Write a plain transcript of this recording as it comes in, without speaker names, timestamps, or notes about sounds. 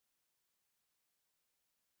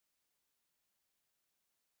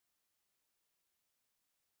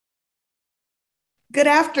Good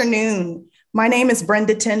afternoon. My name is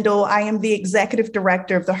Brenda Tyndall. I am the Executive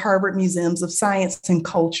Director of the Harvard Museums of Science and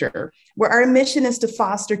Culture, where our mission is to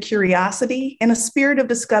foster curiosity and a spirit of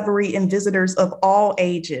discovery in visitors of all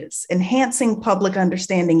ages, enhancing public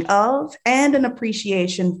understanding of and an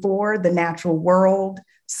appreciation for the natural world,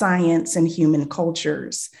 science, and human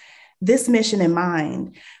cultures. This mission in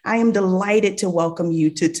mind, I am delighted to welcome you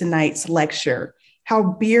to tonight's lecture, How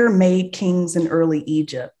Beer Made Kings in Early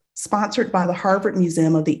Egypt, sponsored by the Harvard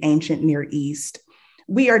Museum of the Ancient Near East.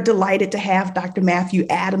 We are delighted to have Dr. Matthew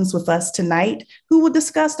Adams with us tonight, who will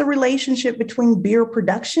discuss the relationship between beer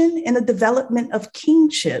production and the development of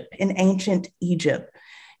kingship in ancient Egypt.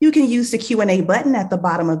 You can use the Q&A button at the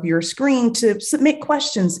bottom of your screen to submit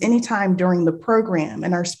questions anytime during the program,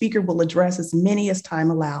 and our speaker will address as many as time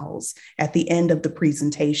allows at the end of the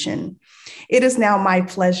presentation. It is now my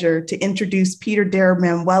pleasure to introduce Peter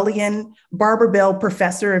Dermanwelian, Barber Bell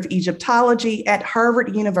Professor of Egyptology at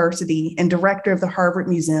Harvard University and Director of the Harvard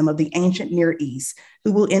Museum of the Ancient Near East,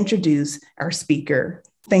 who will introduce our speaker.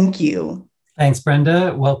 Thank you. Thanks,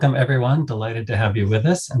 Brenda. Welcome, everyone. Delighted to have you with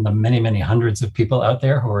us and the many, many hundreds of people out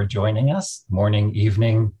there who are joining us, morning,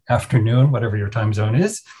 evening, afternoon, whatever your time zone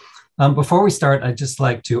is. Before we start, I'd just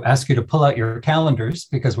like to ask you to pull out your calendars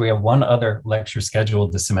because we have one other lecture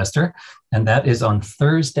scheduled this semester, and that is on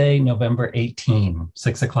Thursday, November 18,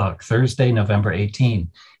 6 o'clock, Thursday, November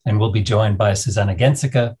 18. And we'll be joined by Susanna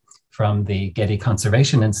Gensica from the Getty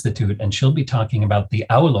Conservation Institute, and she'll be talking about the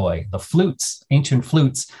auloi, the flutes, ancient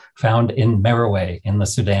flutes found in Merowe in the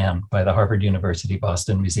Sudan by the Harvard University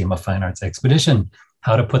Boston Museum of Fine Arts expedition,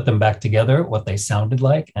 how to put them back together, what they sounded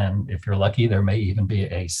like, and if you're lucky, there may even be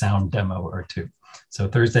a sound demo or two. So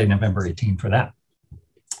Thursday, November 18 for that.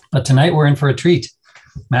 But tonight we're in for a treat.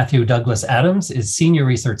 Matthew Douglas Adams is Senior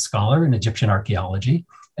Research Scholar in Egyptian Archaeology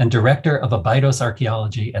and Director of Abydos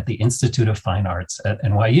Archaeology at the Institute of Fine Arts at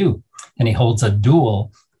NYU. And he holds a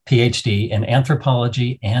dual PhD in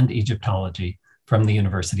Anthropology and Egyptology from the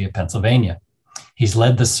University of Pennsylvania. He's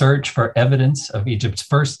led the search for evidence of Egypt's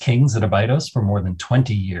first kings at Abydos for more than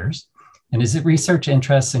 20 years. And his research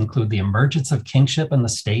interests include the emergence of kingship and the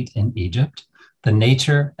state in Egypt, the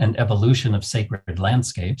nature and evolution of sacred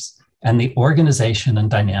landscapes, and the organization and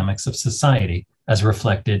dynamics of society as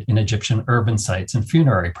reflected in Egyptian urban sites and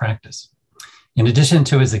funerary practice. In addition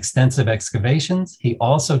to his extensive excavations, he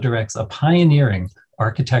also directs a pioneering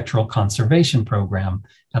architectural conservation program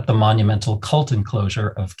at the monumental cult enclosure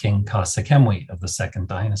of King Khas-Sekemwi of the Second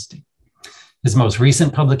Dynasty. His most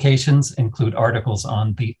recent publications include articles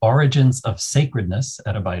on the Origins of Sacredness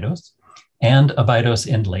at Abydos and Abydos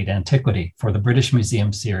in Late Antiquity for the British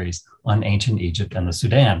Museum series on Ancient Egypt and the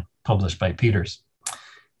Sudan, published by Peters.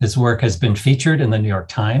 His work has been featured in the New York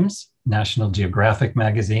Times, National Geographic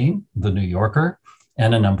magazine, The New Yorker,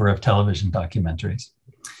 and a number of television documentaries.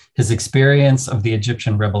 His experience of the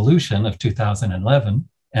Egyptian Revolution of 2011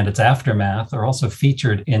 and its aftermath are also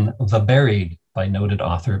featured in The Buried by noted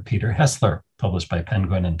author Peter Hessler, published by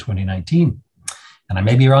Penguin in 2019. And I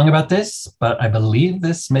may be wrong about this, but I believe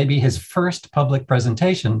this may be his first public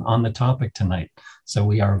presentation on the topic tonight. So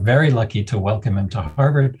we are very lucky to welcome him to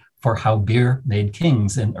Harvard for How Beer Made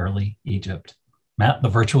Kings in Early Egypt. Matt, the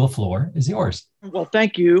virtual floor is yours. Well,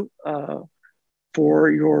 thank you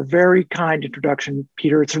for your very kind introduction,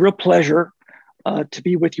 Peter. It's a real pleasure to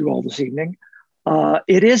be with you all this evening.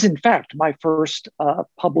 It is, in fact, my first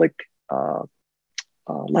public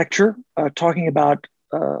lecture talking about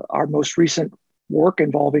our most recent work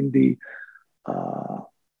involving the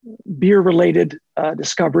beer-related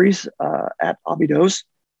discoveries at Abydos.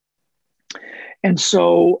 And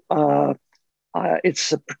so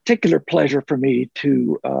it's a particular pleasure for me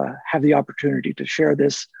to have the opportunity to share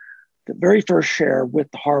this, the very first share with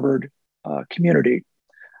the Harvard community.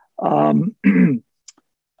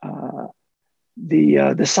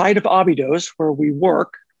 The site of Abydos, where we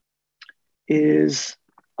work, is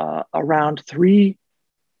around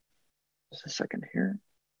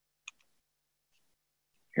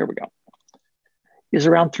here we go, is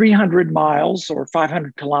around 300 miles or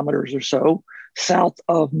 500 kilometers or so south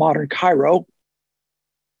of modern Cairo,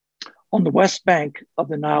 on the west bank of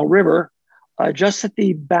the Nile River, just at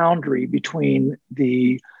the boundary between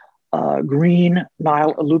the green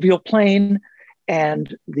Nile alluvial plain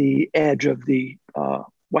and the edge of the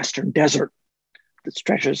Western Desert that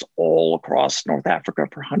stretches all across North Africa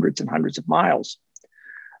for hundreds and hundreds of miles.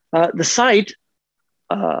 The site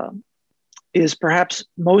is perhaps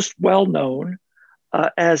most well known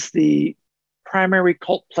as the primary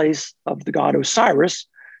cult place of the god Osiris,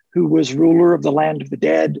 who was ruler of the land of the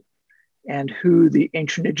dead and who the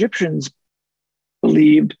ancient Egyptians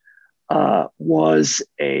believed was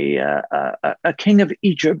a king of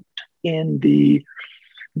Egypt in the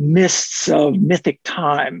mists of mythic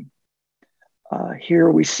time. Here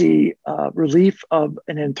we see relief of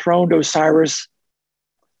an enthroned Osiris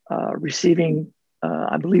receiving,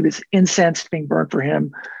 I believe it's incense being burned for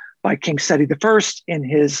him by King Seti I in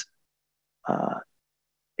his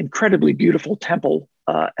incredibly beautiful temple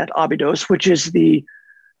at Abydos, which is the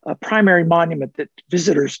primary monument that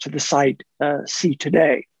visitors to the site see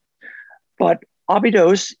today. But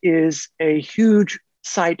Abydos is a huge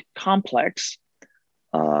site complex.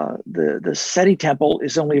 The Seti temple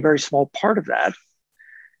is only a very small part of that.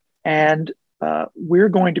 And we're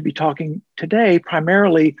going to be talking today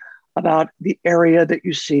primarily about the area that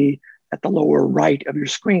you see at the lower right of your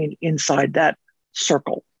screen inside that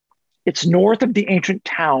circle. It's north of the ancient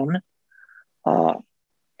town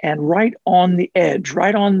and right on the edge,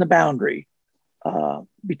 right on the boundary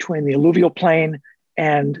between the alluvial plain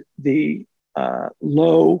and the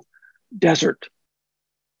low desert.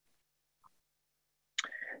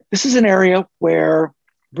 This is an area where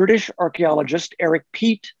British archaeologist Eric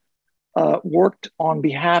Peat worked on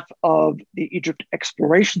behalf of the Egypt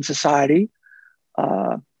Exploration Society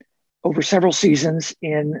over several seasons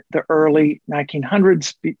in the early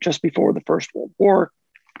 1900s, just before the First World War.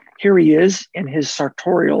 Here he is in his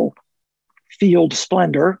sartorial field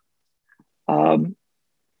splendor. And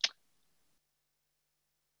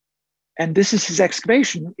this is his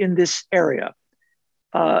excavation in this area.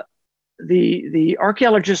 The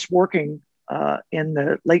archaeologists working in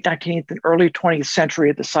the late 19th and early 20th century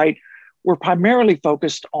at the site were primarily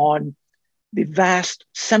focused on the vast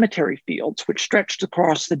cemetery fields, which stretched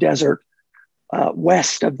across the desert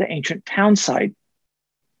west of the ancient town site.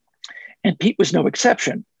 And Peat was no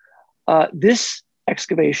exception. This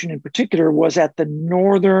excavation in particular was at the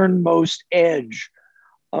northernmost edge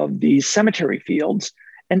of these cemetery fields,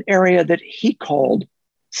 an area that he called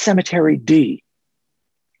Cemetery D.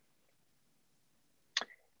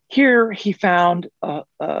 Here he found a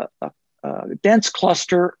dense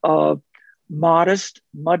cluster of modest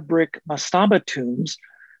mud brick mastaba tombs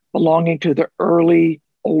belonging to the early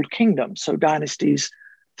Old Kingdom, so dynasties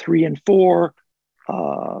 3 and 4,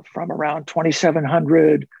 from around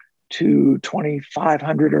 2700 to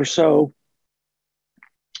 2500 or so,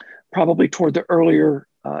 probably toward the earlier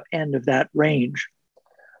end of that range.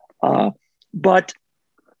 But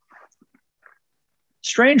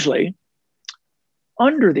strangely,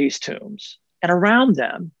 under these tombs and around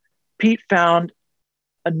them, Peat found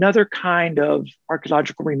another kind of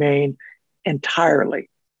archaeological remain entirely,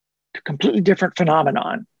 a completely different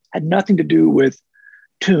phenomenon, had nothing to do with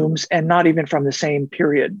tombs and not even from the same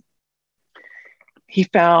period. He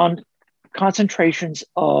found concentrations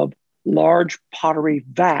of large pottery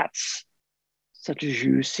vats, such as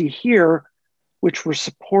you see here, which were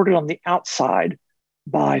supported on the outside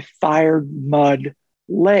by fired mud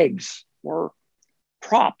legs or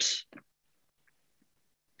props.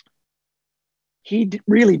 He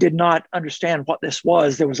really did not understand what this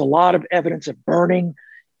was. There was a lot of evidence of burning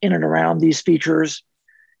in and around these features.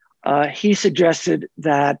 He suggested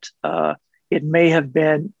that it may have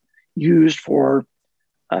been used for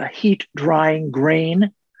heat drying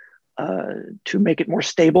grain to make it more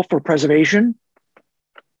stable for preservation.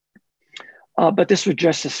 But this was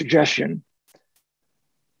just a suggestion.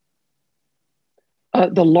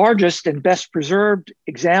 The largest and best preserved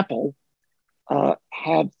example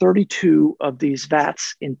had 32 of these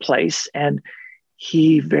vats in place, and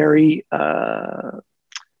he very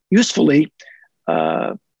usefully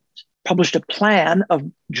published a plan of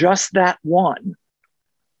just that one,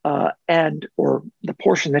 or the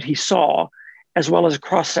portion that he saw, as well as a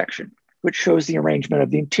cross-section, which shows the arrangement of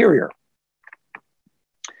the interior.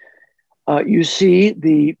 You see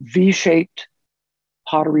the V-shaped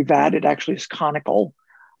pottery vat. It actually is conical,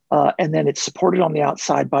 and then it's supported on the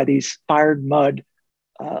outside by these fired mud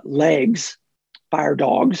legs. Fire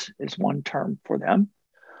dogs is one term for them.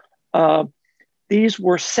 These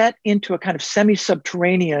were set into a kind of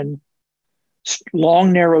semi-subterranean,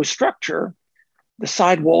 long, narrow structure, the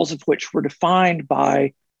side walls of which were defined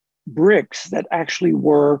by bricks that actually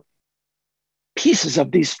were pieces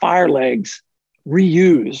of these fire legs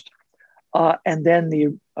reused. And then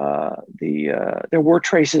there were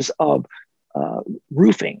traces of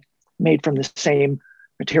roofing made from the same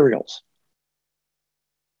materials.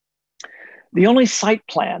 The only site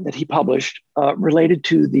plan that he published related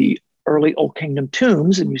to the early Old Kingdom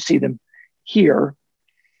tombs, and you see them here,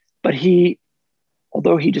 but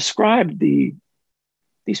although he described these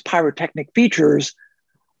pyrotechnic features,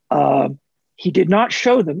 he did not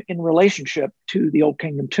show them in relationship to the Old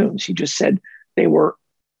Kingdom tombs. He just said they were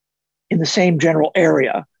in the same general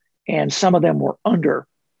area and some of them were under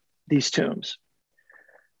these tombs.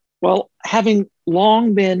 Well, having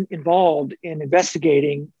long been involved in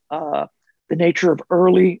investigating the nature of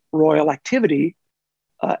early royal activity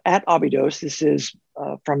at Abydos, this is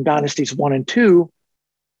from dynasties 1 and 2,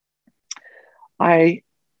 I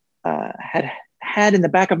had in the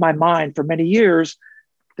back of my mind for many years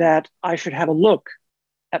that I should have a look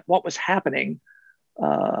at what was happening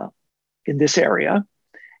in this area.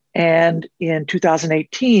 And in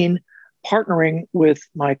 2018, partnering with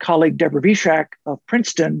my colleague Deborah Vishak of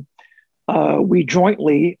Princeton, we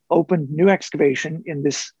jointly opened new excavation in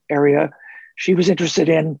this area. She was interested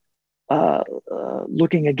in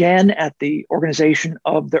looking again at the organization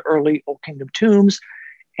of the early Old Kingdom tombs.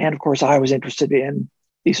 And of course, I was interested in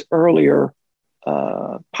these earlier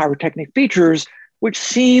pyrotechnic features, which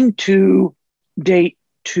seem to date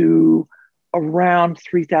to around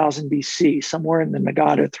 3000 BC, somewhere in the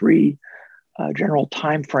Nagata 3 general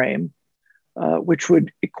time frame, which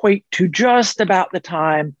would equate to just about the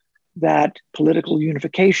time that political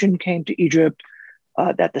unification came to Egypt,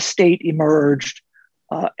 that the state emerged,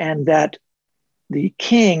 and that the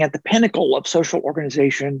king at the pinnacle of social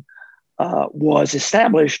organization was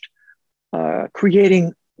established,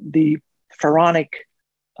 creating the pharaonic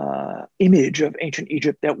image of ancient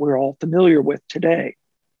Egypt that we're all familiar with today.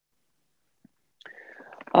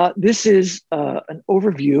 This is an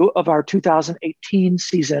overview of our 2018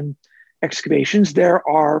 season excavations. There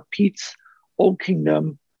are Pete's Old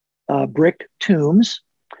Kingdom brick tombs,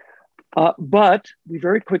 but we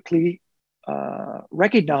very quickly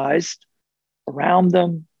recognized around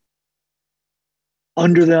them,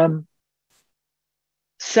 under them,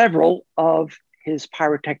 several of his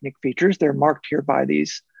pyrotechnic features. They're marked here by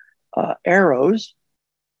these arrows.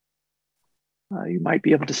 You might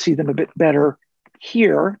be able to see them a bit better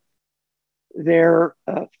here. They're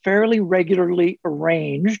fairly regularly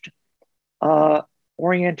arranged,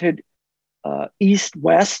 oriented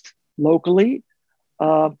east-west locally,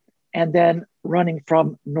 and then running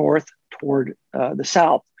from north toward the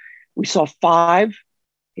south. We saw 5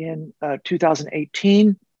 in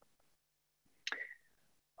 2018.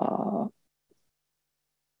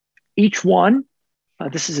 Each one,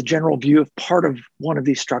 this is a general view of part of one of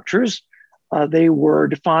these structures. They were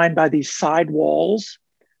defined by these side walls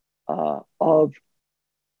of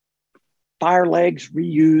fire legs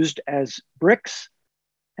reused as bricks.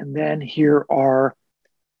 And then here are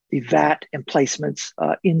the vat emplacements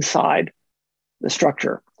inside the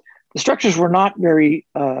structure. The structures were not very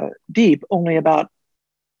deep, only about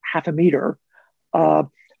half a meter,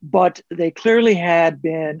 but they clearly had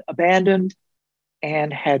been abandoned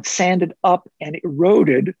and had sanded up and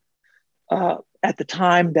eroded at the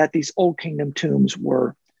time that these Old Kingdom tombs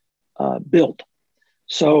were built.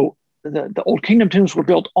 So the Old Kingdom tombs were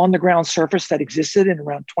built on the ground surface that existed in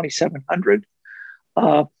around 2700,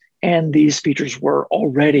 and these features were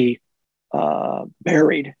already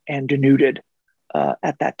buried and denuded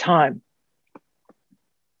at that time.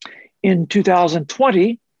 In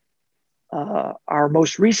 2020, our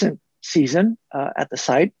most recent season at the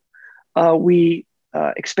site, we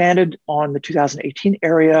expanded on the 2018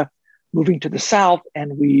 area, moving to the south,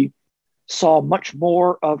 and we saw much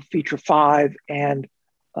more of feature 5 and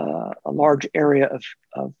a large area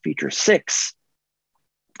of feature 6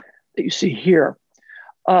 that you see here.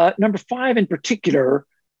 Number 5 in particular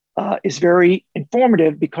is very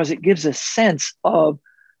informative because it gives a sense of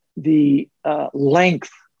the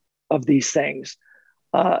length of these things,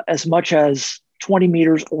 as much as 20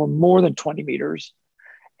 meters or more than 20 meters,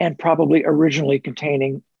 and probably originally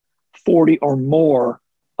containing 40 or more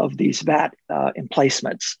of these vat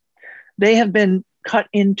emplacements. They have been cut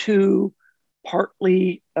into,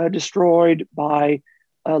 partly destroyed by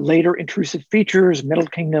later intrusive features, Middle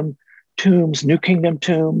Kingdom tombs, New Kingdom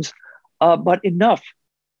tombs, but enough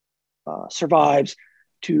survives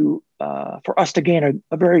to for us to gain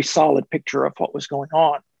a very solid picture of what was going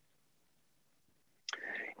on.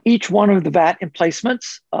 Each one of the vat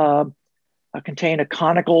emplacements contained a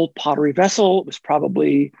conical pottery vessel. It was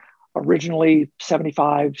probably originally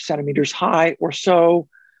 75 centimeters high or so,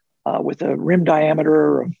 with a rim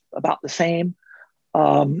diameter of about the same,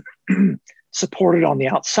 supported on the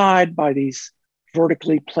outside by these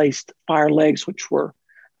vertically placed fire legs, which were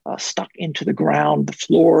stuck into the ground, the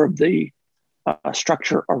floor of the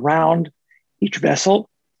structure around each vessel.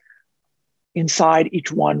 Inside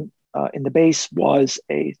each one in the base was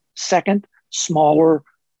a second, smaller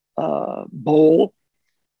bowl.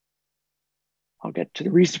 I'll get to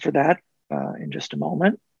the reason for that in just a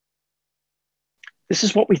moment. This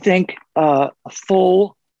is what we think a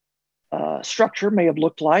full structure may have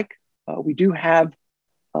looked like. We do have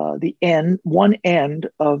one end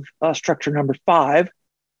of structure number 5.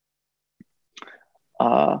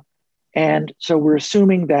 And so we're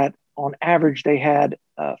assuming that on average they had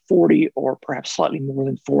 40 or perhaps slightly more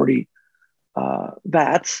than 40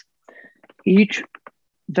 vats. Each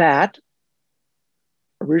vat,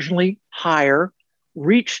 originally higher,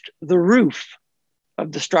 reached the roof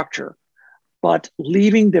of the structure, but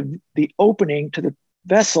leaving the opening to the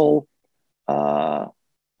vessel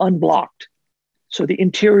unblocked. So the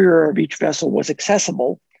interior of each vessel was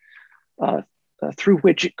accessible, through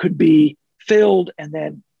which it could be filled and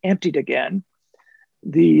then emptied again.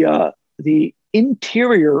 The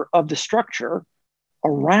interior of the structure,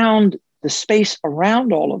 around the space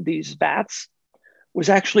around all of these vats, was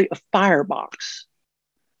actually a firebox.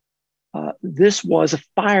 This was a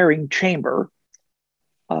firing chamber,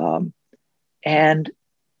 and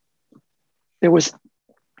there was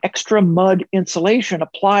extra mud insulation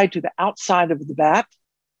applied to the outside of the vat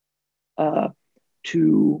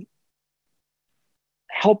to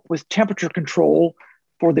help with temperature control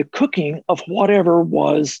for the cooking of whatever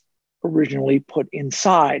was originally put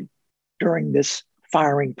inside during this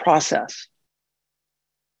firing process.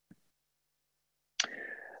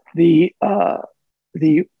 The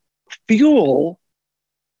fuel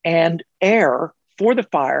and air for the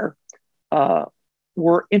fire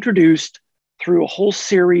were introduced through a whole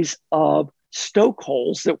series of stoke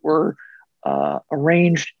holes that were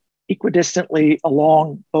arranged equidistantly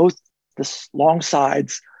along both the long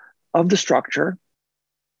sides of the structure.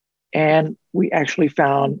 And we actually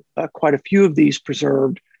found quite a few of these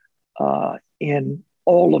preserved in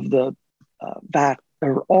all of the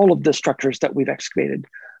all of the structures that we've excavated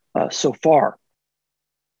so far.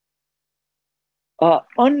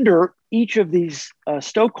 Under each of these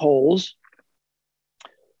stoke holes,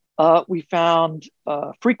 we found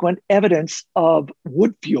frequent evidence of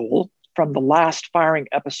wood fuel from the last firing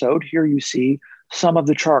episode. Here you see some of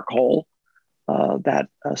the charcoal that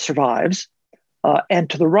survives. And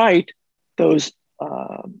to the right, those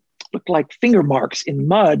look like finger marks in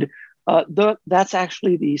mud. That's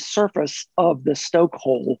actually the surface of the stoke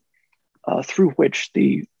hole through which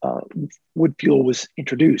the wood fuel was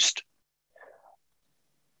introduced.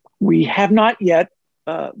 We have not yet,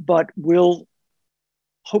 but will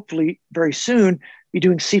hopefully very soon be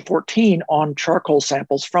doing C14 on charcoal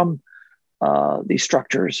samples from these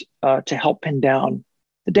structures to help pin down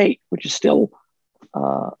the date, which is still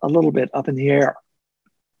a little bit up in the air.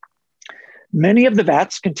 Many of the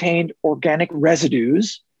vats contained organic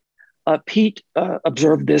residues. Pete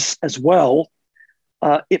observed this as well.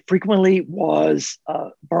 It frequently was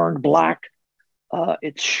burned black.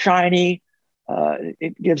 It's shiny.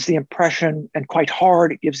 It gives the impression, and quite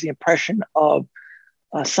hard, it gives the impression of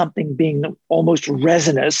something being almost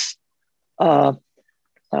resinous.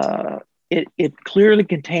 It clearly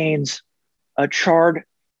contains a charred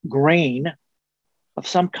grain of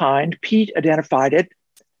some kind. Pete identified it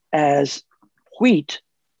as wheat,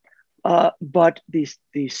 but the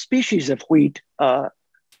species of wheat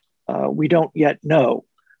we don't yet know.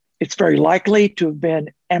 It's very likely to have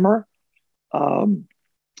been emmer,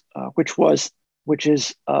 which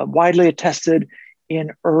is widely attested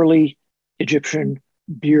in early Egyptian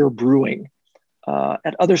beer brewing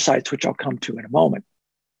at other sites, which I'll come to in a moment.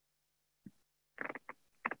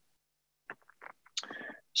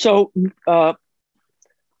 So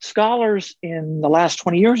scholars in the last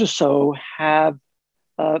 20 years or so have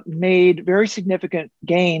made very significant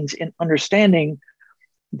gains in understanding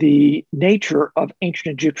the nature of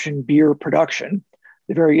ancient Egyptian beer production,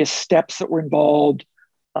 the various steps that were involved,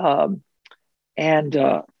 and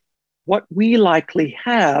what we likely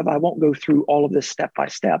have. I won't go through all of this step by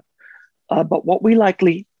step, but what we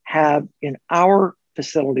likely have in our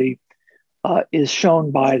facility is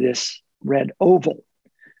shown by this red oval.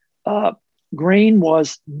 Grain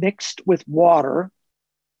was mixed with water.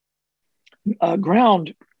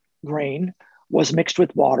 Ground grain was mixed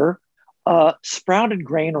with water. Sprouted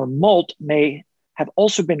grain or malt may have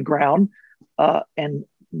also been ground and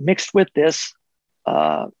mixed with this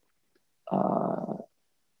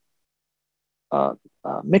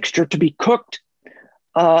mixture to be cooked.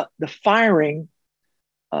 The firing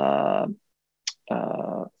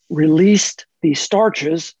released the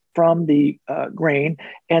starches from the grain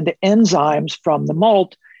and the enzymes from the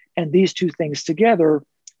malt, and these two things together,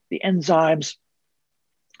 the enzymes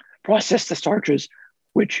processed the starches,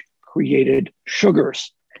 which created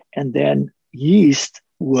sugars, and then yeast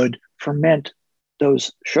would ferment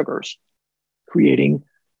those sugars, creating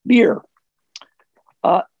beer.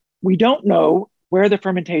 We don't know where the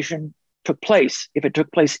fermentation took place, if it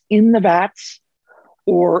took place in the vats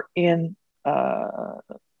or in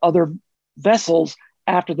other vessels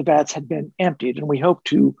after the vats had been emptied. And we hope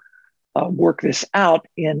to work this out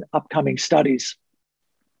in upcoming studies.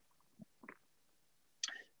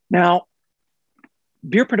 Now,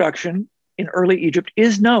 beer production in early Egypt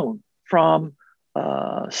is known from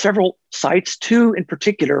several sites. Two in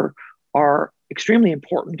particular are extremely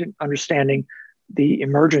important in understanding the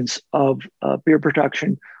emergence of beer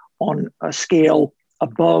production on a scale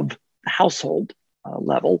above the household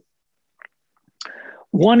level.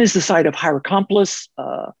 One is the site of Hierakonpolis,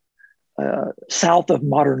 south of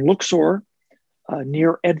modern Luxor,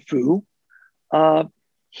 near Edfu.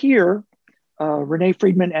 Here, Renee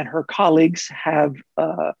Friedman and her colleagues have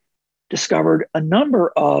discovered a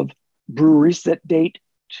number of breweries that date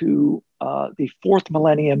to the 4th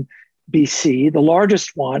millennium BC. The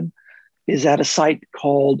largest one is at a site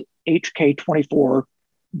called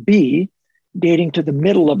HK24B, dating to the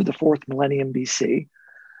middle of the 4th millennium BC.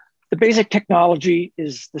 The basic technology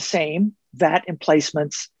is the same, vat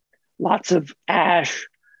emplacements, lots of ash.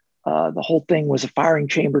 The whole thing was a firing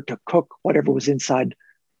chamber to cook whatever was inside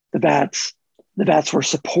the vats. The vats were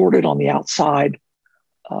supported on the outside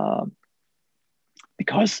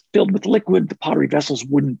because filled with liquid, the pottery vessels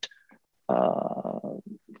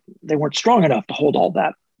they weren't strong enough to hold all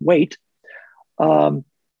that weight.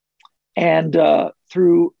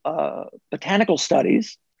 Through botanical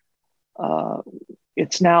studies,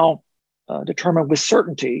 it's now determined with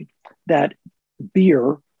certainty that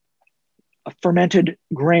beer, a fermented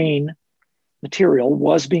grain material,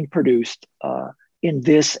 was being produced in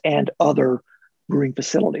this and other brewing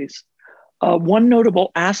facilities. One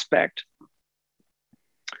notable aspect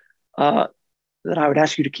that I would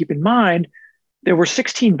ask you to keep in mind, there were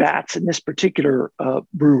 16 vats in this particular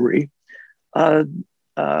brewery.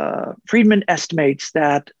 Friedman estimates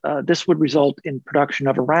that this would result in production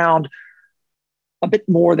of around a bit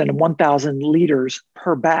more than 1,000 liters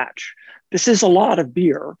per batch. This is a lot of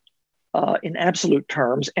beer in absolute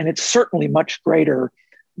terms, and it's certainly much greater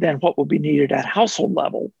than what will be needed at household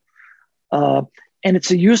level. And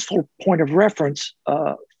it's a useful point of reference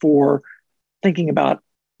for thinking about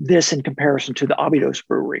this in comparison to the Abydos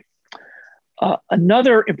brewery.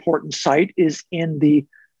 Another important site is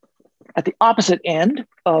at the opposite end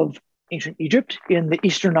of ancient Egypt, in the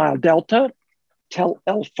Eastern Nile Delta, Tel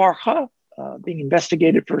El Farha, being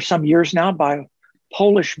investigated for some years now by a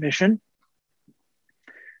Polish mission.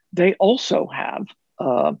 They also have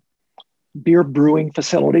beer brewing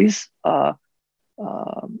facilities,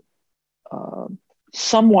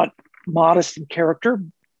 somewhat modest in character,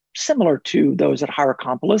 similar to those at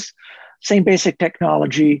Hierakonpolis. Same basic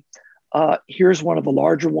technology. Here's one of the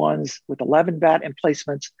larger ones with 11 vat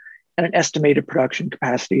emplacements and an estimated production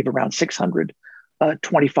capacity of around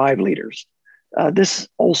 625 liters. This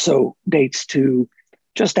also dates to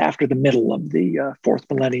just after the middle of the 4th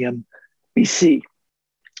millennium BC.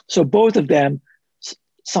 So both of them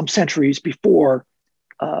some centuries before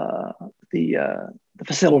the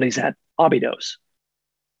facilities at Abydos.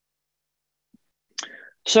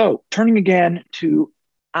 So turning again to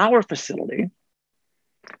our facility,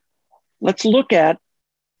 let's look at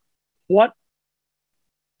what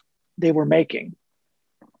they were making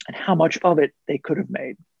and how much of it they could have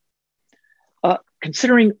made.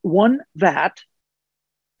 Considering one vat,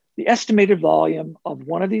 the estimated volume of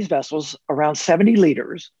one of these vessels, around 70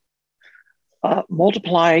 liters,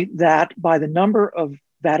 multiply that by the number of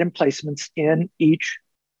vat emplacements in each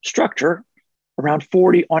structure, around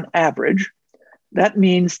 40 on average. That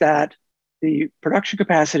means that the production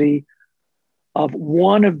capacity of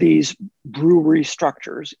one of these brewery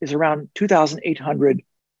structures is around 2,800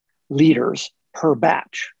 liters per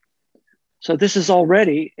batch. So this is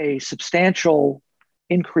already a substantial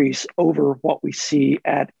increase over what we see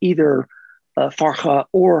at either Farha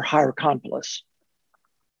or Hierakonpolis.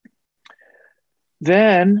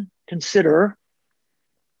 Then consider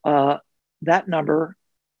that number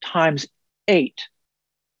times 8,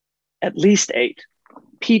 at least 8.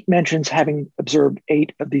 Pete mentions having observed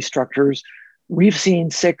 8 of these structures. We've seen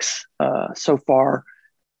 6 so far.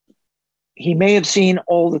 He may have seen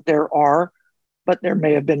all that there are, but there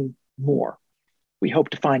may have been more. We hope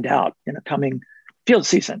to find out in a coming field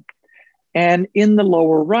season. And in the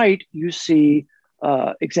lower right, you see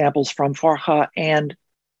examples from Farha and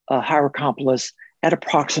Hierakonpolis at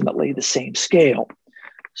approximately the same scale.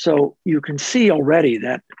 So you can see already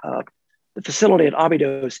that the facility at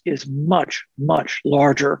Abydos is much, much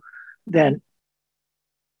larger than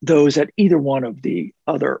those at either one of the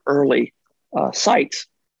other early sites.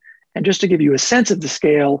 And just to give you a sense of the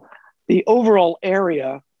scale, the overall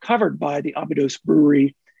area covered by the Abydos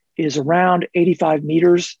brewery is around 85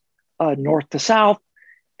 meters north to south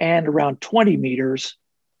and around 20 meters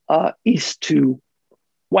east to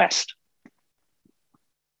west.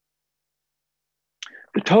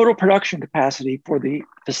 The total production capacity for the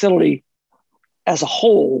facility as a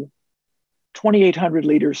whole, 2,800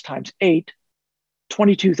 liters times 8,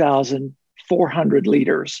 22,400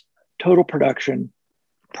 liters total production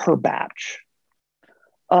per batch.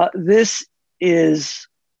 This is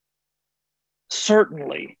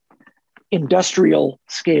certainly industrial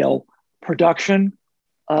scale production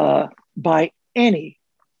by any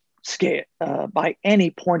scale, by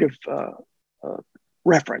any point of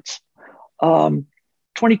reference.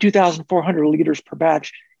 22,400 liters per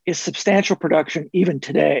batch is substantial production even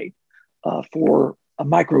today for a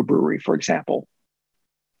microbrewery, for example.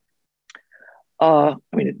 I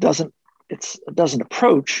mean, it doesn't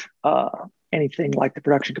approach anything like the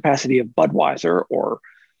production capacity of Budweiser or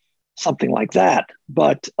something like that,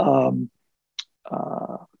 but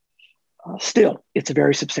still, it's a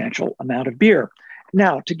very substantial amount of beer.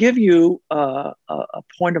 Now, to give you a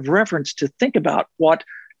point of reference to think about what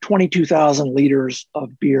 22,000 liters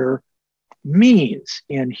of beer means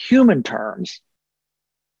in human terms,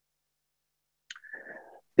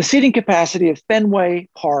 the seating capacity of Fenway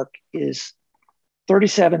Park is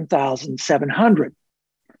 37,700.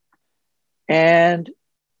 And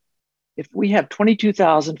if we have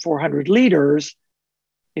 22,400 liters,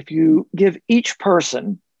 if you give each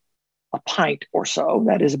person a pint or so,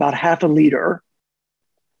 that is about half a liter,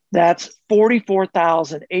 that's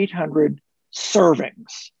 44,800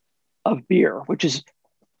 servings of beer, which is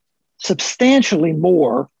substantially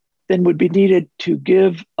more than would be needed to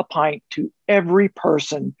give a pint to every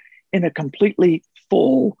person in a completely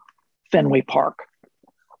full Fenway Park.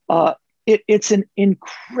 It's an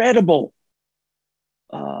incredible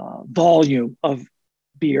volume of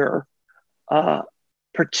beer,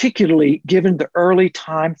 particularly given the early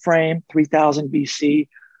time frame, 3000 BC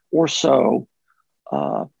or so,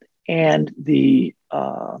 and the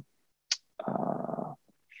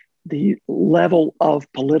level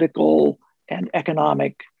of political and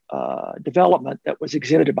economic development that was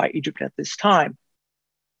exhibited by Egypt at this time.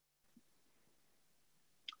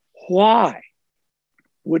 Why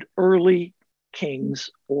would early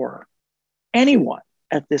kings or anyone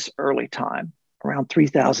at this early time, around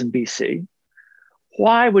 3000 BC,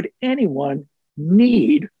 why would anyone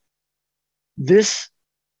need this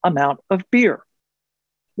amount of beer?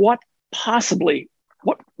 What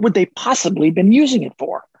would they possibly been using it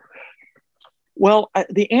for? Well,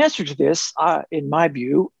 the answer to this, in my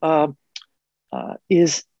view,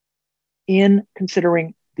 is in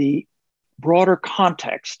considering the broader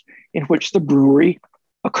context in which the brewery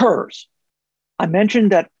occurs. I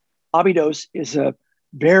mentioned that Abydos is a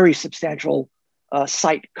very substantial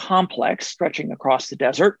site complex stretching across the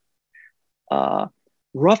desert,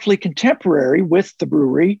 roughly contemporary with the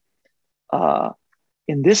brewery.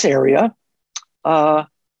 In this area, there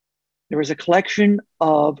is a collection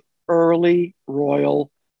of early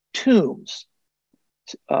royal tombs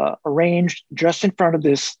arranged just in front of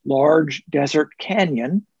this large desert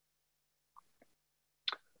canyon.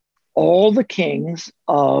 All the kings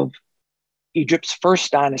of Egypt's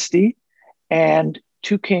first dynasty and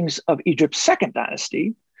two kings of Egypt's second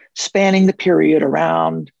dynasty, spanning the period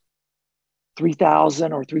around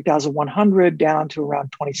 3000 or 3100 down to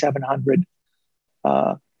around 2700,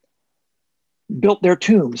 built their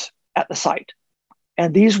tombs at the site.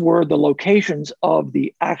 And these were the locations of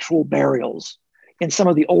the actual burials. In some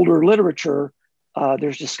of the older literature,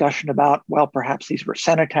 there's discussion about, well, perhaps these were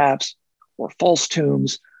cenotaphs or false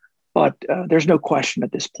tombs, but there's no question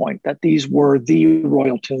at this point that these were the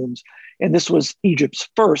royal tombs. And this was Egypt's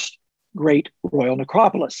first great royal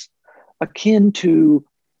necropolis, akin to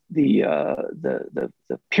the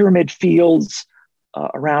pyramid fields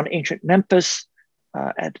around ancient Memphis,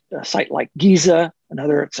 at a site like Giza,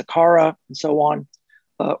 another at Saqqara, and so on,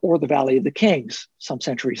 or the Valley of the Kings some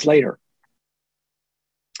centuries later.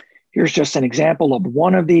 Here's just an example of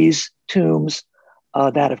one of these tombs,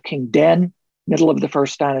 that of King Den, middle of the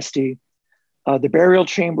first dynasty. The burial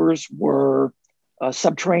chambers were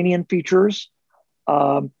subterranean features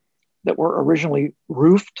that were originally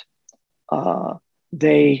roofed.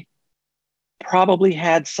 They probably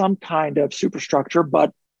had some kind of superstructure,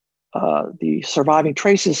 but the surviving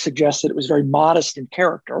traces suggest that it was very modest in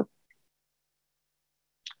character,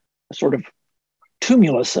 a sort of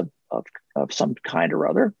tumulus of some kind or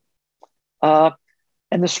other.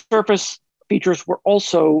 And the surface features were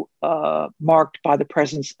also marked by the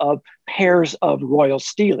presence of pairs of royal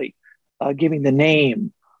stelae, giving the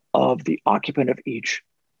name of the occupant of each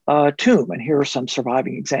tomb. And here are some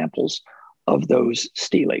surviving examples of those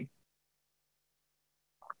stelae.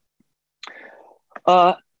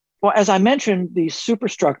 Well, as I mentioned, these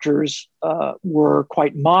superstructures were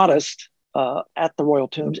quite modest at the royal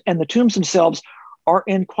tombs, and the tombs themselves are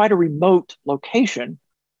in quite a remote location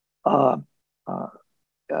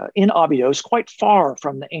in Abydos, quite far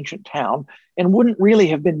from the ancient town, and wouldn't really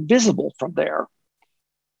have been visible from there.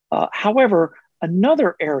 However,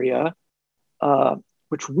 another area,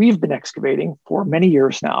 which we've been excavating for many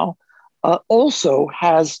years now, also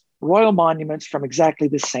has royal monuments from exactly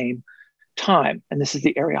the same time. And this is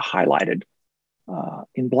the area highlighted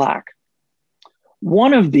in black.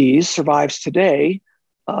 One of these survives today.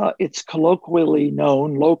 It's colloquially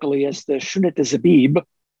known locally as the Shunit Zabib,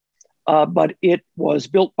 but it was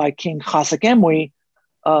built by King Khasakemwy,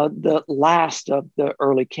 the last of the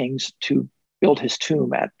early kings to build his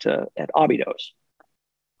tomb at Abydos.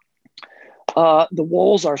 The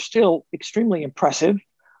walls are still extremely impressive,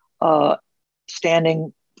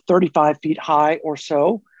 standing 35 feet high or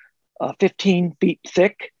so, 15 feet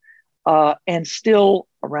thick, and still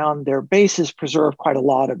around their bases preserve quite a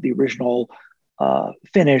lot of the original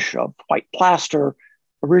finish of white plaster.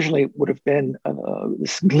 Originally it would have been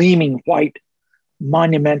this gleaming white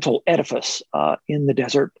monumental edifice in the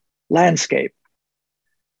desert landscape.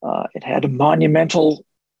 It had a monumental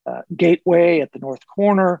gateway at the north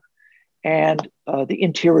corner, and the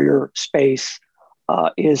interior space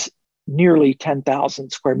is nearly 10,000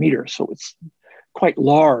 square meters. So it's quite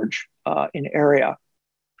large in area.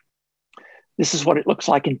 This is what it looks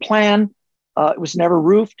like in plan. It was never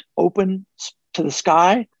roofed, open to the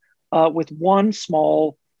sky, with one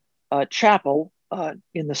small chapel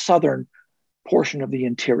in the southern portion of the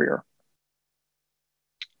interior.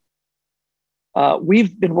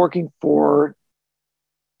 We've been working for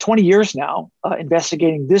 20 years now,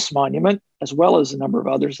 investigating this monument, as well as a number of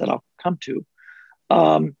others that I'll come to.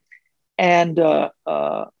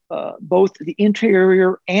 Both the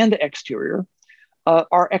interior and the exterior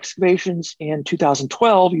are excavations in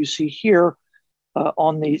 2012. You see here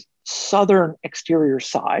on the southern exterior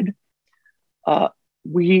side,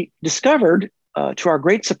 we discovered, to our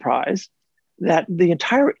great surprise, that the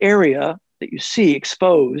entire area that you see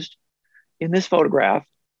exposed in this photograph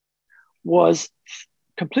was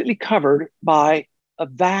completely covered by a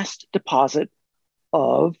vast deposit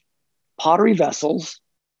of pottery vessels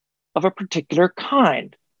of a particular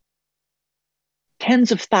kind.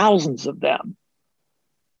 Tens of thousands of them.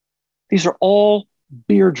 These are all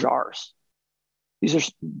beer jars. These are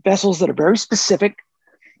vessels that are very specific.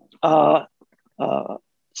 They're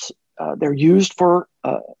used for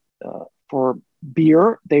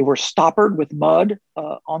beer. They were stoppered with mud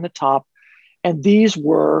on the top, and these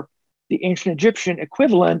were the ancient Egyptian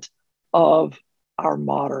equivalent of our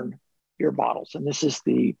modern beer bottles. And this is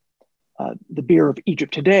the beer of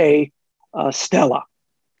Egypt today, Stella.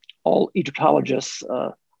 All Egyptologists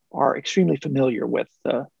are extremely familiar with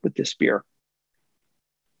this beer.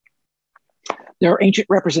 There are ancient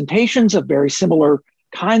representations of very similar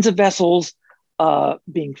kinds of vessels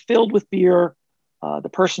being filled with beer. The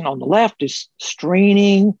person on the left is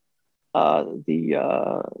straining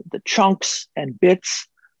the chunks and bits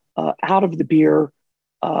out of the beer,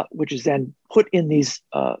 which is then put in these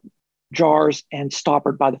jars and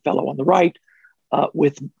stoppered by the fellow on the right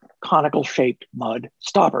with conical shaped mud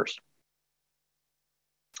stoppers.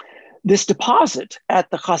 This deposit at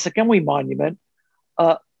the Khasakemwy monument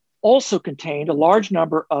also contained a large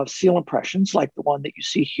number of seal impressions, like the one that you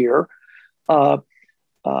see here.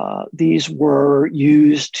 These were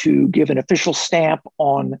used to give an official stamp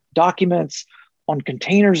on documents, on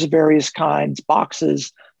containers of various kinds,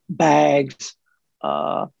 boxes, bags,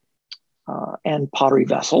 and pottery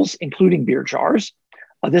vessels, including beer jars.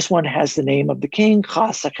 This one has the name of the king,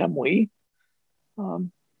 Khasakemwy.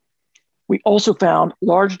 We also found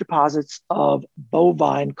large deposits of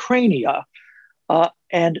bovine crania,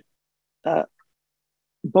 and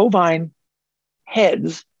bovine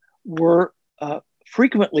heads were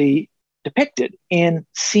frequently depicted in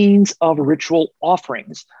scenes of ritual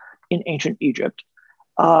offerings in ancient Egypt.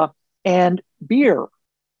 And beer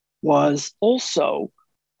was also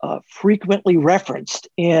frequently referenced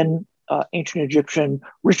in ancient Egyptian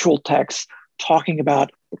ritual texts, talking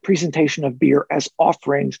about the presentation of beer as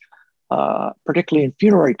offerings, particularly in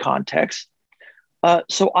funerary contexts.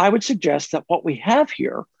 So I would suggest that what we have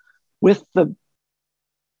here with the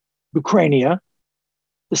bucrania,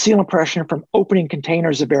 the seal impression from opening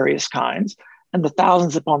containers of various kinds, and the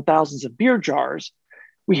thousands upon thousands of beer jars,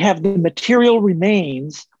 we have the material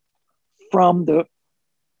remains from the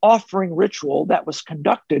offering ritual that was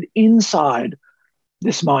conducted inside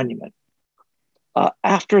this monument.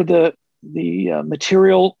 After the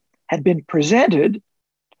material had been presented,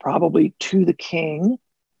 probably to the king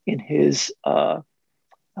in his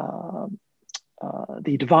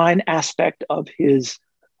the divine aspect of his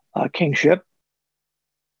kingship.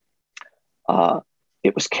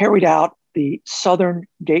 It was carried out the southern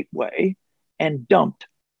gateway and dumped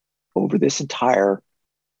over this entire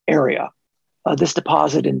area. This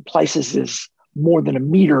deposit in places is more than a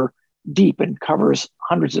meter deep and covers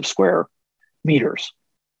hundreds of square meters.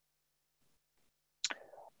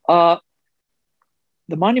 The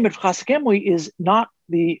monument of Khasakemwi is not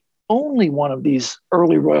the only one of these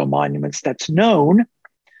early royal monuments that's known.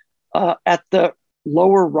 At the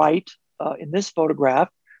lower right in this photograph,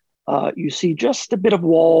 you see just a bit of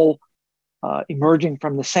wall emerging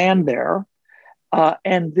from the sand there.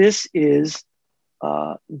 And this is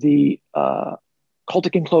the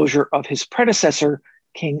cultic enclosure of his predecessor,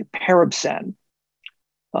 King Peribsen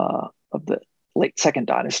of the late Second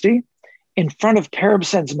Dynasty. In front of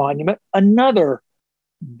Peribsen's monument, another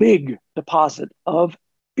big deposit of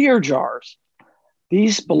beer jars.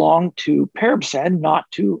 These belong to Peribsen, not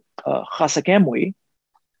to Khasakemwi.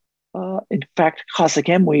 In fact,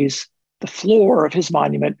 Khasakemwi's, the floor of his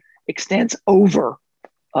monument extends over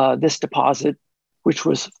this deposit, which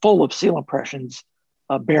was full of seal impressions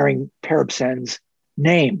bearing Peribsen's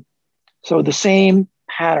name. So the same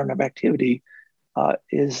pattern of activity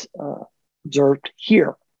is observed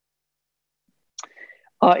here.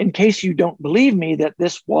 In case you don't believe me that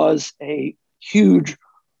this was a huge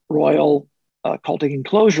royal cultic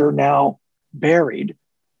enclosure now buried,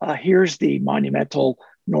 here's the monumental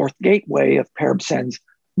north gateway of Peribsen's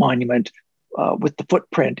monument with the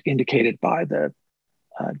footprint indicated by the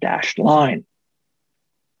dashed line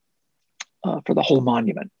for the whole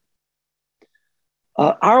monument.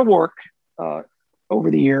 Our work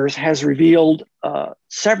over the years has revealed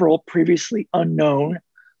several previously unknown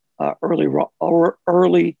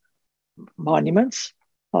early monuments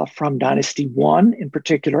from Dynasty I in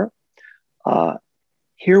particular.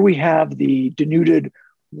 Here we have the denuded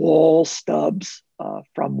wall stubs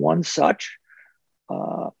from one such.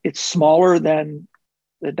 It's smaller than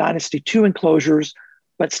the Dynasty II enclosures,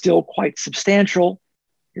 but still quite substantial.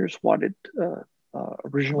 Here's what it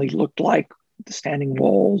originally looked like, the standing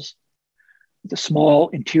walls, the small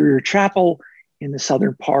interior chapel in the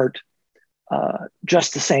southern part,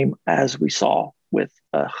 just the same as we saw with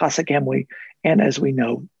Khasakemwi and as we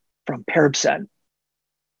know from Peribsen.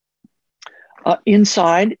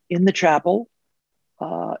 Inside, in the chapel,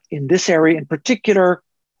 in this area in particular,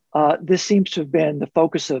 this seems to have been the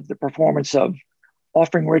focus of the performance of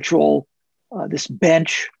offering ritual. This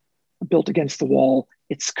bench built against the wall,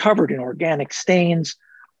 it's covered in organic stains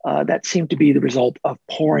that seem to be the result of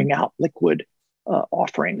pouring out liquid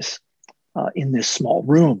offerings in this small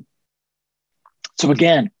room. So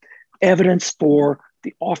again, evidence for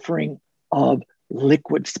the offering of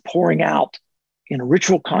liquids, the pouring out in a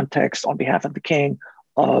ritual context on behalf of the king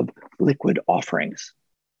of liquid offerings.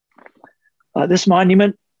 This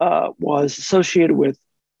monument was associated with,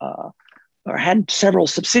 or had several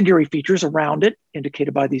subsidiary features around it,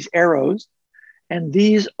 indicated by these arrows. And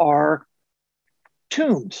these are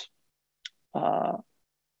tombs.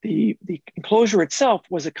 The enclosure itself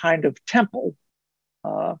was a kind of temple,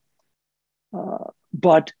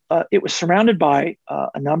 but it was surrounded by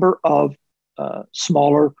a number of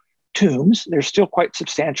smaller tombs. They're still quite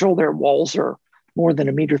substantial. Their walls are more than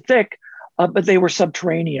a meter thick, but they were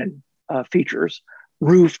subterranean features,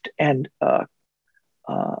 roofed and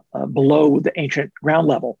below the ancient ground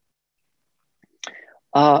level.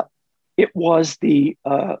 It was the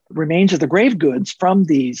remains of the grave goods from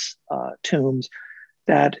these tombs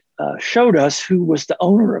that showed us who was the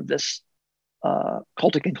owner of this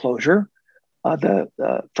cultic enclosure. The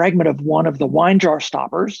fragment of one of the wine jar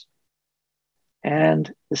stoppers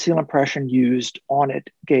and the seal impression used on it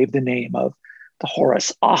gave the name of the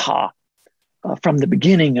Horus Aha from the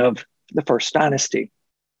beginning of the First Dynasty.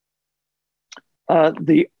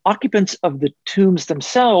 The occupants of the tombs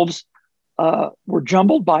themselves were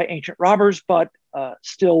jumbled by ancient robbers, but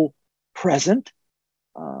still present.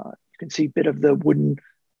 You can see a bit of the wooden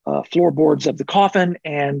floorboards of the coffin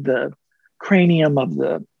and the cranium of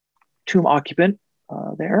the tomb occupant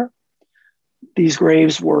there. These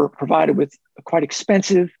graves were provided with quite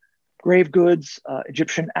expensive grave goods,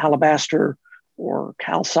 Egyptian alabaster or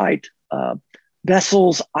calcite,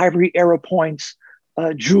 vessels, ivory arrow points,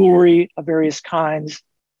 jewelry of various kinds.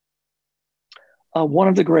 One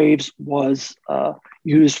of the graves was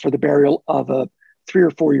used for the burial of a 3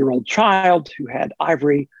 or 4 year old child who had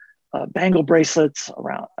ivory bangle bracelets,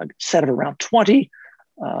 around a set of around 20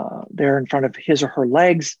 there in front of his or her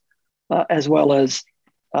legs, as well as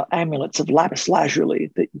amulets of lapis lazuli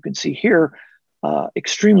that you can see here,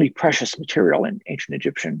 extremely precious material in ancient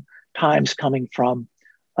Egyptian times coming from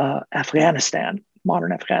Afghanistan,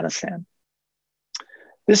 modern Afghanistan.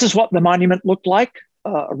 This is what the monument looked like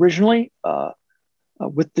originally,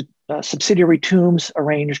 with the subsidiary tombs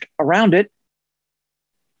arranged around it.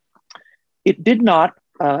 It did not,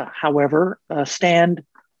 however, stand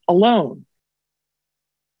alone.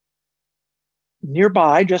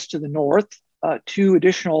 Nearby, just to the north, two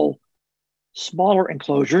additional smaller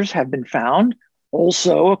enclosures have been found,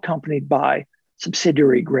 also accompanied by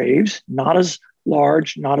subsidiary graves, not as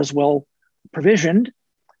large, not as well provisioned,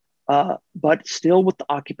 but still with the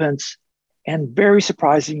occupants, and very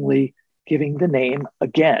surprisingly giving the name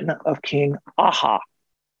again of King Aha.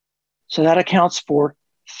 So that accounts for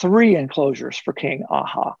 3 enclosures for King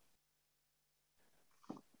Aha.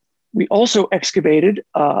 We also excavated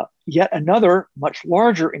yet another much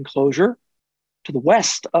larger enclosure to the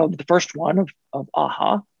west of the first one of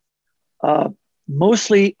Aha,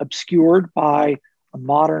 mostly obscured by a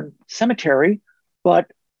modern cemetery, but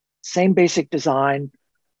same basic design,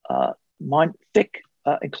 thick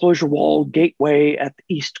enclosure wall, gateway at the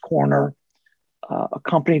east corner,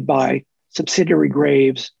 accompanied by subsidiary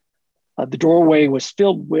graves. The doorway was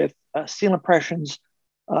filled with seal impressions,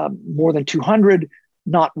 more than 200,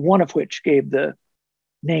 not one of which gave the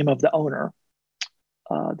name of the owner.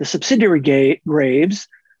 The subsidiary graves,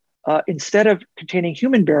 instead of containing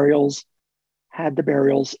human burials, had the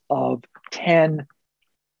burials of 10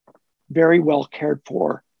 very well cared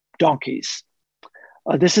for donkeys.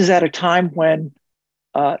 This is at a time when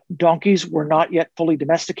donkeys were not yet fully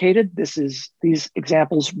domesticated. These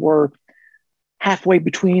examples were halfway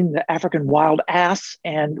between the African wild ass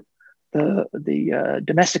and the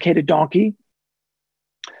domesticated donkey.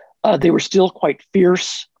 They were still quite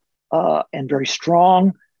fierce and very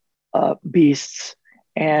strong beasts,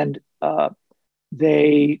 and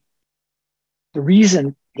the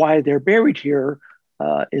reason why they're buried here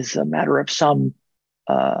is a matter of some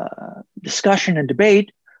discussion and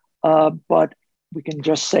debate, but we can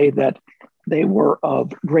just say that they were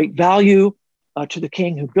of great value to the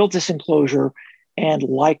king who built this enclosure, and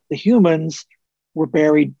like the humans, were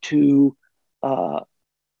buried to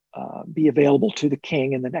be available to the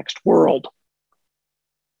king in the next world.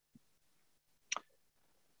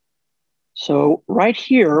 So right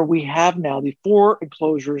here, we have now the 4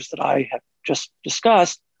 enclosures that I have just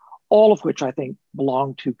discussed, all of which I think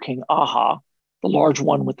belong to King Aha, the large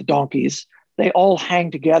one with the donkeys. They all hang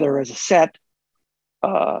together as a set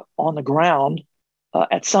on the ground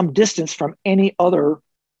at some distance from any other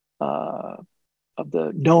of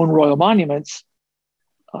the known royal monuments.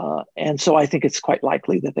 And so I think it's quite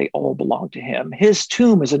likely that they all belong to him. His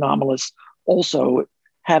tomb is anomalous, also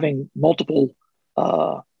having multiple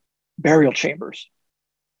burial chambers.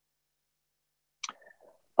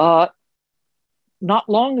 Not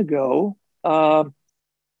long ago, one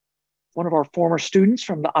of our former students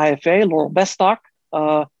from the IFA, Laurel Bestock,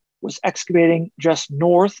 was excavating just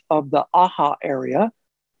north of the Aha area.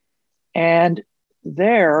 And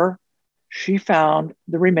there she found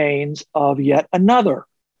the remains of yet another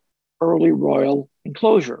early royal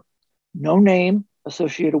enclosure. No name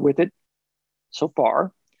associated with it so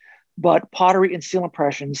far, but pottery and seal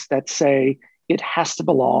impressions that say it has to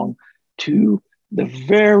belong to the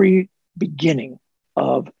very beginning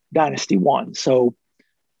of Dynasty 1. So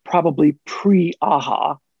probably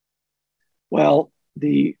pre-Aha. Well,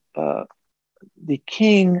 the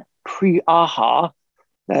king pre-Aha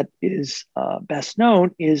that is best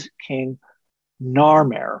known is King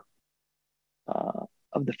Narmer,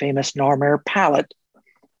 of the famous Narmer palette,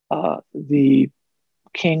 the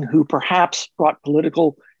king who perhaps brought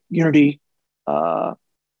political unity and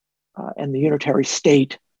the unitary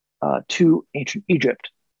state to ancient Egypt.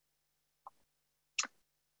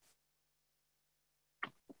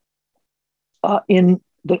 In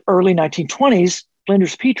the early 1920s,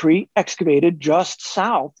 Flinders Petrie excavated just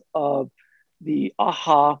south of the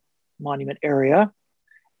Aha monument area,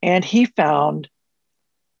 and he found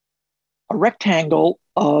a rectangle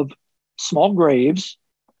of small graves,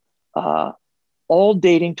 all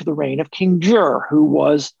dating to the reign of King Jur, who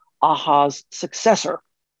was Aha's successor.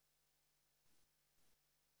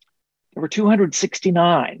 There were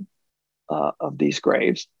 269 of these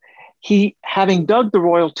graves. He, having dug the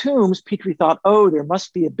royal tombs, Petrie thought, oh, there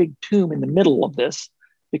must be a big tomb in the middle of this,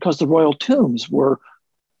 because the royal tombs were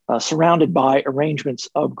surrounded by arrangements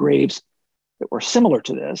of graves that were similar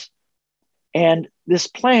to this. And this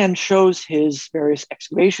plan shows his various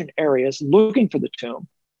excavation areas looking for the tomb,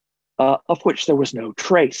 of which there was no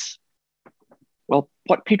trace. Well,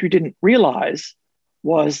 what Petrie didn't realize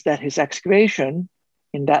was that his excavation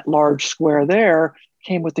in that large square there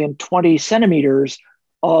came within 20 centimeters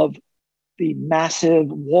of the massive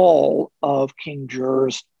wall of King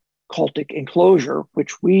Jur's cultic enclosure,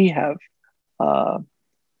 which we have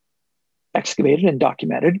excavated and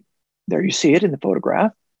documented. There you see it in the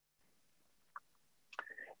photograph.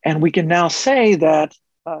 And we can now say that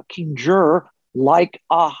King Jur, like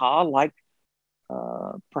Aha, like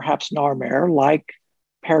perhaps Narmer, like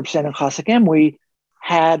Peribsen and Khasakemwi,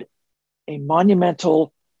 had a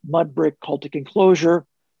monumental mud brick cultic enclosure,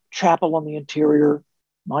 chapel on the interior,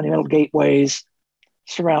 monumental gateways,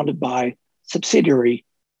 surrounded by subsidiary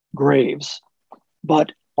graves,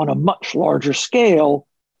 but on a much larger scale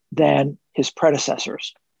than his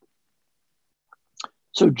predecessors.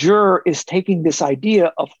 So Jur is taking this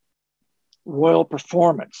idea of royal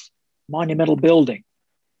performance, monumental building,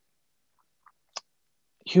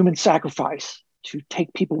 human sacrifice to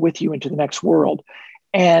take people with you into the next world,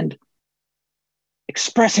 and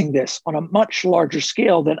expressing this on a much larger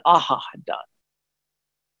scale than Aha had done.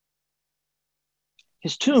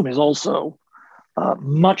 His tomb is also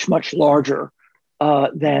much, much larger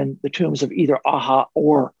than the tombs of either Aha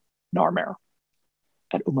or Narmer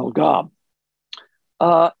at El Gab.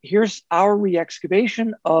 Here's our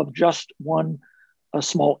re-excavation of just a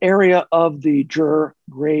small area of the Jur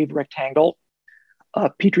grave rectangle.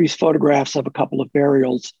 Petrie's photographs of a couple of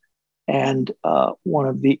burials and one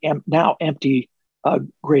of the now empty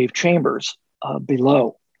grave chambers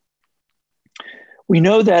below. We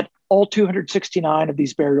know that all 269 of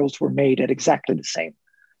these burials were made at exactly the same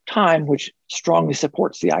time, which strongly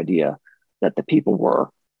supports the idea that the people were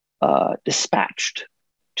dispatched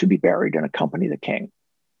to be buried and accompany the king.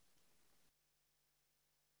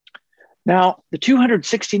 Now, the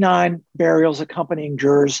 269 burials accompanying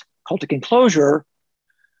Jur's cultic enclosure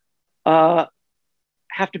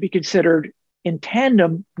have to be considered in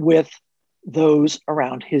tandem with those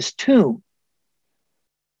around his tomb.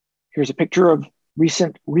 Here's a picture of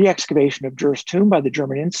recent re-excavation of Jur's tomb by the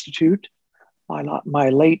German Institute, my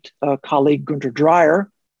late colleague Gunter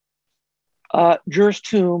Dreyer. Jur's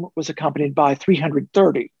tomb was accompanied by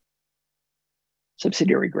 330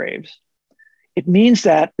 subsidiary graves. It means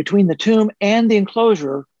that between the tomb and the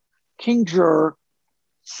enclosure, King Jur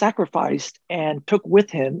sacrificed and took with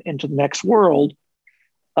him into the next world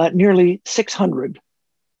nearly 600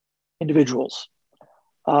 individuals.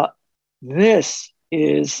 This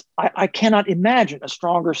is, I cannot imagine a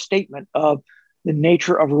stronger statement of the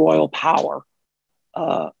nature of royal power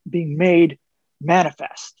being made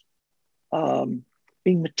manifest,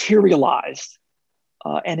 being materialized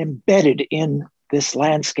and embedded in this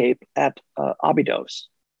landscape at Abydos.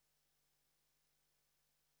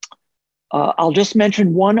 I'll just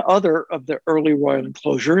mention one other of the early royal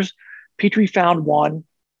enclosures. Petrie found one.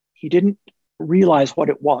 He didn't realize what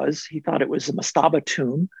it was. He thought it was a mastaba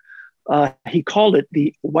tomb. He called it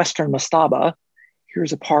the Western Mastaba.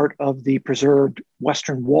 Here's a part of the preserved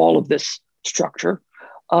western wall of this structure.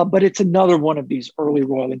 But it's another one of these early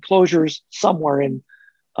royal enclosures, somewhere in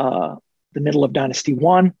the middle of Dynasty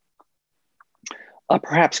I,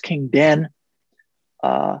 perhaps King Den.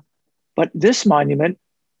 But this monument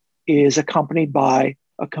is accompanied by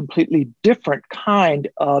a completely different kind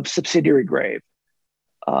of subsidiary grave.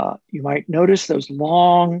 You might notice those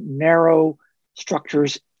long, narrow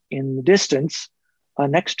structures in the distance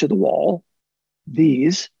next to the wall.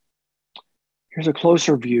 Here's a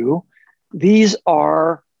closer view. These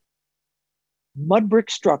are mud brick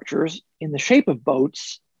structures in the shape of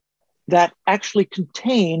boats that actually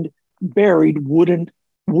contained buried wooden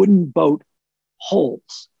boat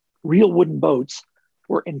hulls. Real wooden boats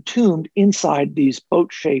were entombed inside these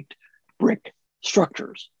boat-shaped brick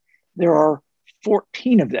structures. There are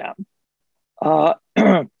 14 of them.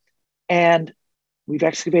 And we've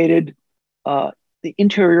excavated the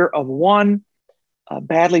interior of one,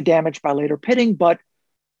 badly damaged by later pitting, but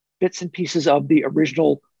bits and pieces of the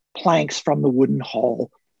original planks from the wooden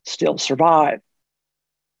hull still survive.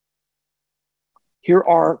 Here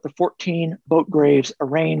are the 14 boat graves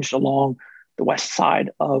arranged along the west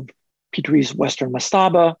side of Petrie's Western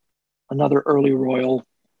Mastaba, another early royal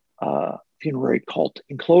funerary cult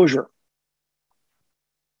enclosure.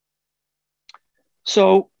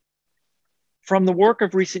 So from the work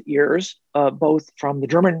of recent years, both from the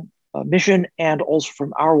German mission and also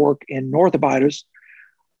from our work in North Abydos,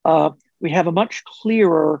 we have a much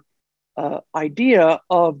clearer idea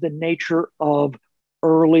of the nature of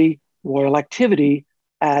early royal activity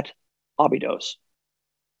at Abydos.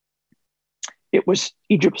 It was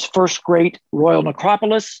Egypt's first great royal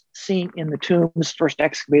necropolis, seen in the tombs first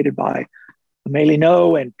excavated by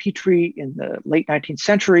Mélinaud and Petrie in the late 19th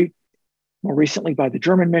century, more recently by the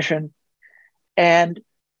German mission. And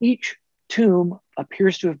each tomb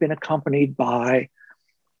appears to have been accompanied by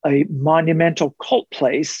a monumental cult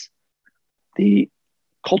place, the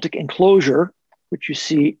cultic enclosure, which you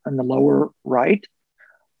see on the lower right,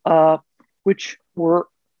 which were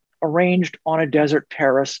arranged on a desert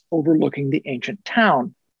terrace overlooking the ancient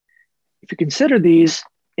town. If you consider these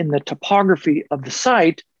in the topography of the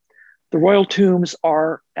site, the royal tombs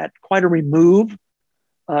are at quite a remove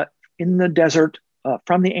in the desert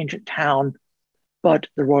from the ancient town, but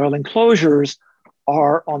the royal enclosures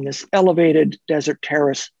are on this elevated desert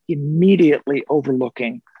terrace immediately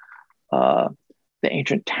overlooking the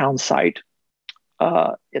ancient town site.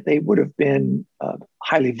 They would have been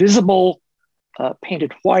highly visible,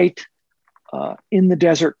 painted white in the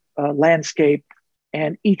desert landscape,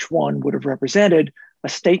 and each one would have represented a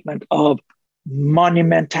statement of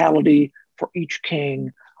monumentality for each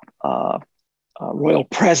king, royal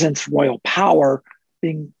presence, royal power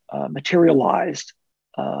being materialized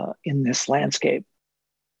in this landscape.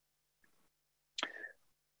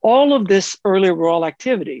 All of this early royal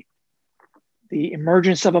activity, the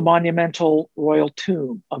emergence of a monumental royal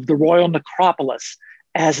tomb, of the royal necropolis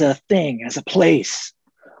as a thing, as a place,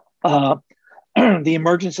 the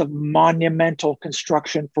emergence of monumental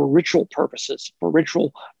construction for ritual purposes, for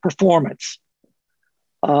ritual performance.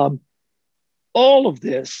 All of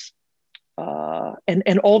this,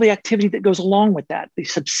 and all the activity that goes along with that, the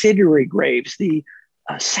subsidiary graves, the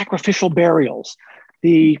sacrificial burials,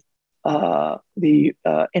 the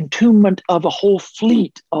entombment of a whole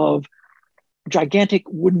fleet of gigantic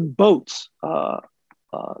wooden boats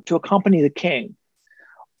to accompany the king.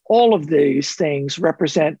 All of these things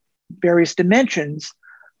represent various dimensions,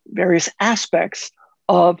 various aspects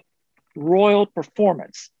of royal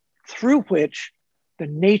performance through which the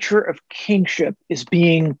nature of kingship is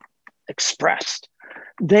being expressed.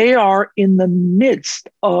 They are in the midst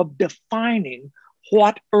of defining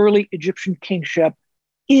what early Egyptian kingship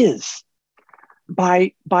is.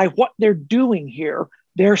 By what they're doing here,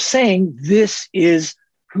 they're saying, this is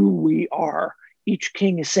who we are. Each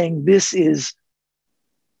king is saying, this is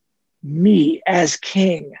me as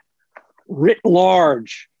king, writ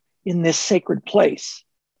large in this sacred place.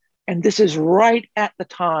 And this is right at the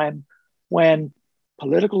time when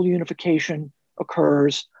political unification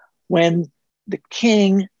occurs, when the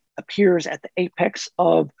king appears at the apex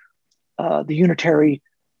of the unitary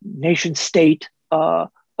nation state of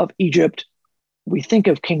Egypt. We think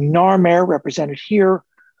of King Narmer, represented here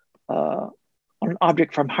on an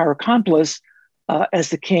object from Hierakonpolis, as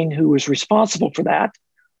the king who was responsible for that.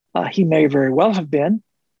 He may very well have been.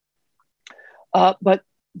 But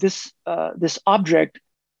this object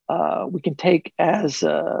we can take as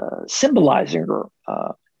symbolizing or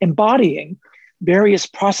embodying various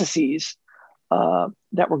processes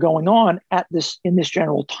that were going on in this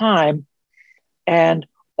general time. And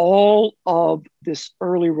all of this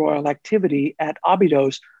early royal activity at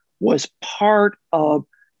Abydos was part of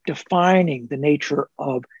defining the nature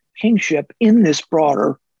of kingship in this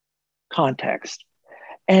broader context.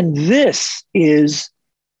 And this is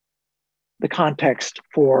the context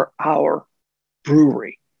for our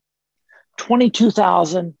brewery.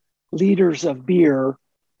 22,000 liters of beer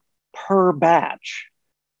per batch.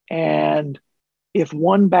 And if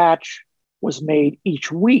one batch was made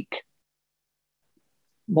each week,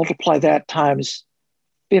 multiply that times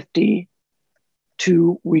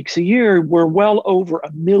 52 weeks a year, we're well over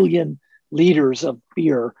 1 million liters of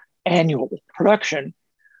beer annual production,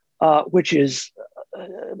 which is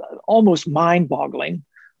almost mind-boggling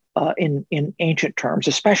in ancient terms,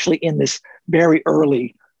 especially in this very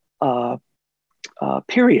early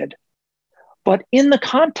period. But in the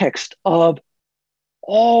context of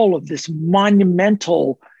all of this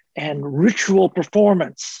monumental and ritual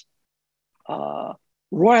performance,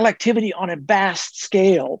 royal activity on a vast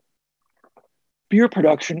scale, beer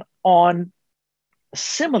production on a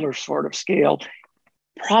similar sort of scale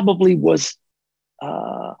probably was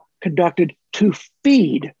conducted to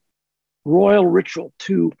feed royal ritual,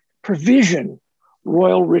 to provision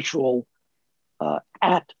royal ritual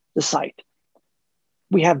at the site.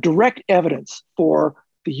 We have direct evidence for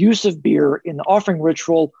the use of beer in the offering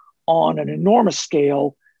ritual on an enormous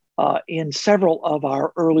scale in several of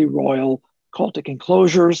our early royal cultic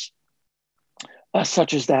enclosures,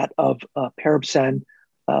 such as that of Parabsen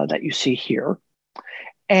that you see here.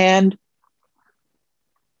 And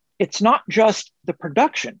it's not just the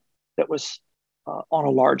production that was on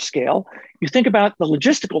a large scale. You think about the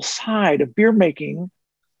logistical side of beer making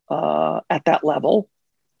at that level.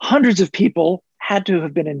 Hundreds of people had to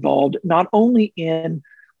have been involved, not only in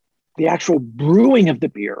the actual brewing of the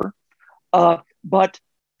beer, but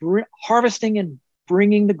harvesting and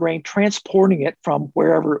bringing the grain, transporting it from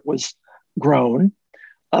wherever it was grown,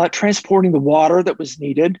 transporting the water that was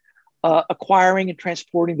needed, acquiring and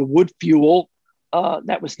transporting the wood fuel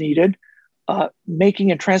that was needed,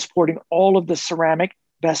 making and transporting all of the ceramic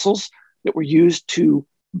vessels that were used to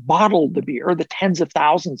bottle the beer, the tens of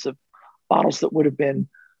thousands of bottles that would have been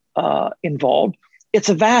involved. It's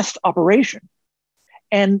a vast operation.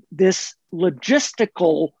 And this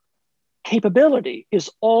logistical capability is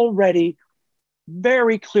already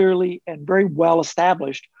very clearly and very well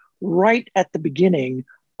established right at the beginning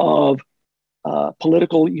of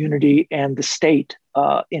political unity and the state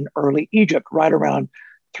in early Egypt, right around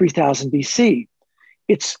 3000 BC.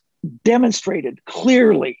 It's demonstrated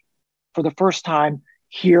clearly for the first time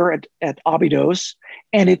here at Abydos,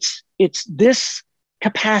 and it's this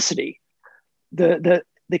capacity, the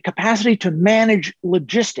capacity to manage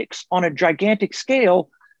logistics on a gigantic scale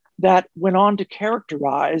that went on to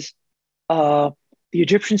characterize the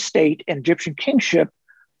Egyptian state and Egyptian kingship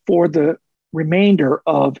for the remainder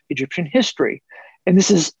of Egyptian history. And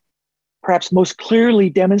this is perhaps most clearly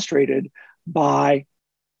demonstrated by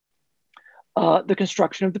the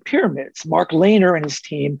construction of the pyramids. Mark Lehner and his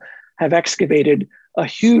team have excavated a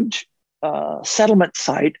huge settlement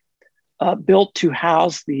site built to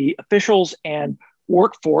house the officials and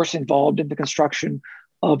workforce involved in the construction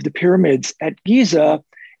of the pyramids at Giza.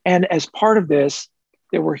 And as part of this,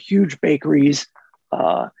 there were huge bakeries,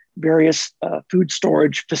 various food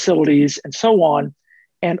storage facilities, and so on.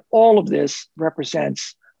 And all of this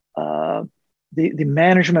represents the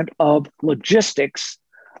management of logistics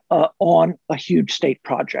on a huge state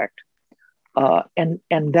project.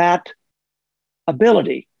 And that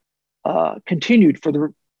ability continued for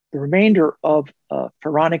the remainder of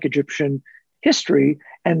pharaonic Egyptian history,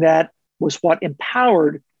 and that was what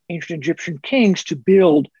empowered ancient Egyptian kings to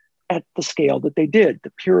build at the scale that they did,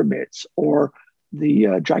 the pyramids or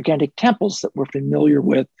the gigantic temples that we're familiar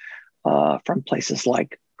with from places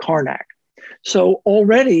like Karnak. So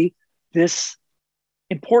already this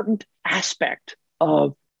important aspect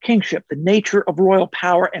of kingship, the nature of royal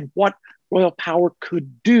power and what royal power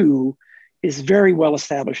could do, is very well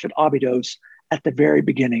established at Abydos at the very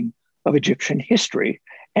beginning of Egyptian history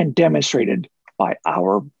and demonstrated by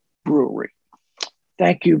our brewery.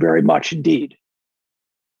 Thank you very much indeed.